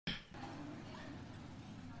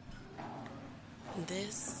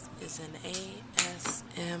This is an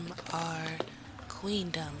ASMR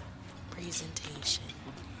Queendom presentation.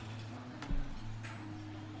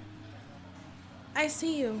 I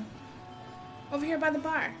see you. Over here by the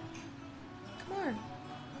bar. Come on.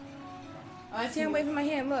 Oh, I See, I'm waving my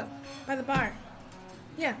hand. Look. By the bar.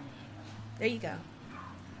 Yeah. There you go.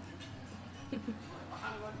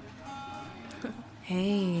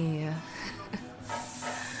 Hey.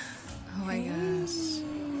 Oh my gosh.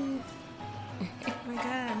 Oh my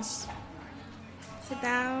gosh. Sit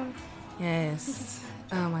down. Yes.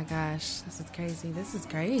 Oh my gosh. This is crazy. This is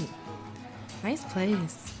great. Nice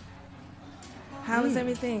place. How was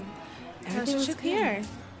everything? Everything was How's your good. here?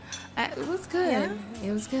 It was good. Yeah?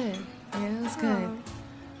 It was good. Yeah, it was good. Oh.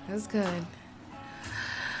 It was good.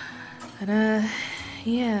 But I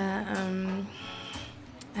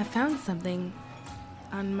found something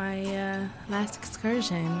on my last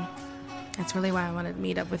excursion. That's really why I wanted to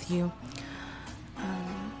meet up with you.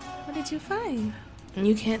 What did you find?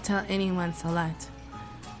 You can't tell anyone, Salat.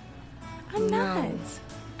 I'm No. not.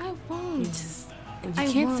 I won't. You I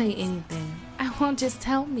can't say won't. anything. I won't. Just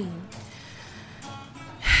tell me.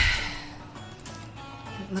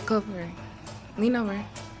 Look over. Lean over.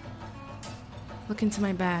 Look into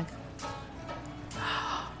my bag.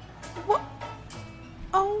 What?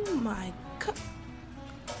 Oh my god.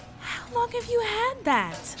 How long have you had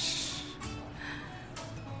that?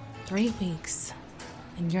 3 weeks.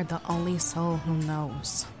 And you're the only soul who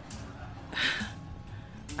knows.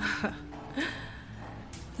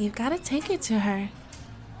 You've got to take it to her.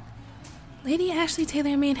 Lady Ashley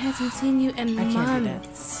Taylor Maine hasn't seen you in I can't do that.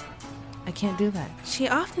 months. I can't do that. She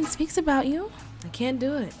often speaks about you. I can't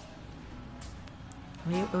do it.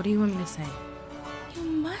 What do you want me to say? You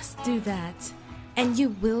must do that. And you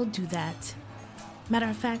will do that. Matter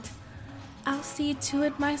of fact, I'll see to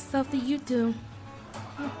it myself that you do.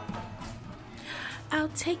 I'll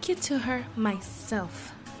take you to her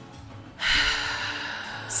myself.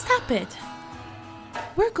 Stop it.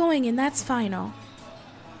 We're going and that's final.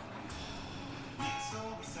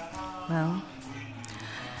 Well,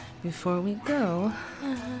 before we go,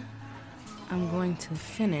 I'm going to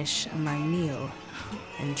finish my meal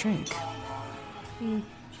and drink.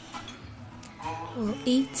 We'll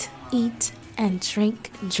eat, and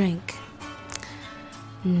drink.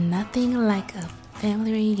 Nothing like a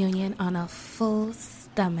family reunion on a full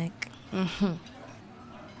stomach.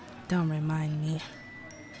 Don't remind me.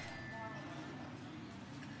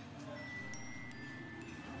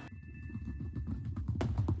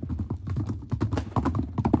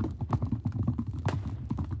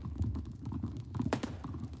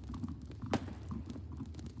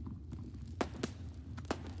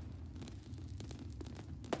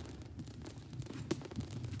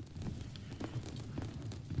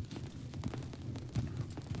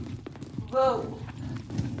 Whoa.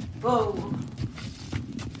 Whoa.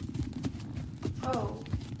 Oh.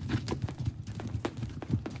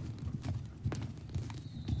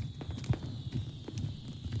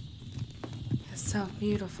 It's so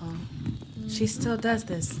beautiful. She still does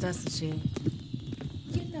this, doesn't she?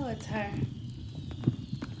 You know it's her.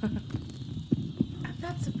 I'm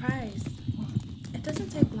not surprised. It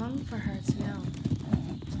doesn't take long for her to know.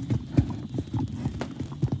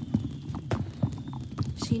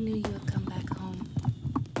 She knew you would come back home.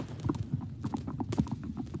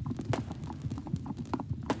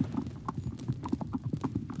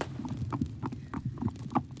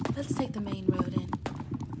 Let's take the main road in.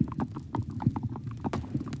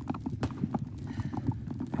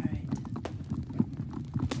 All right.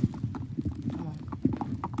 Come on.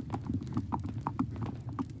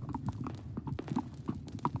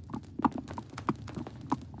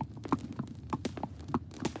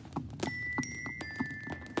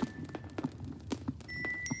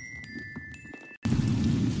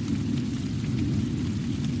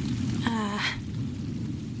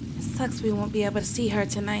 Sucks we won't be able to see her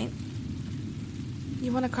tonight.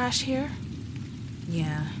 You want to crash here?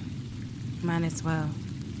 Yeah, might as well.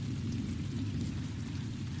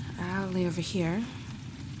 I'll lay over here.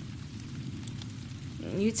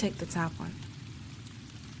 You take the top one.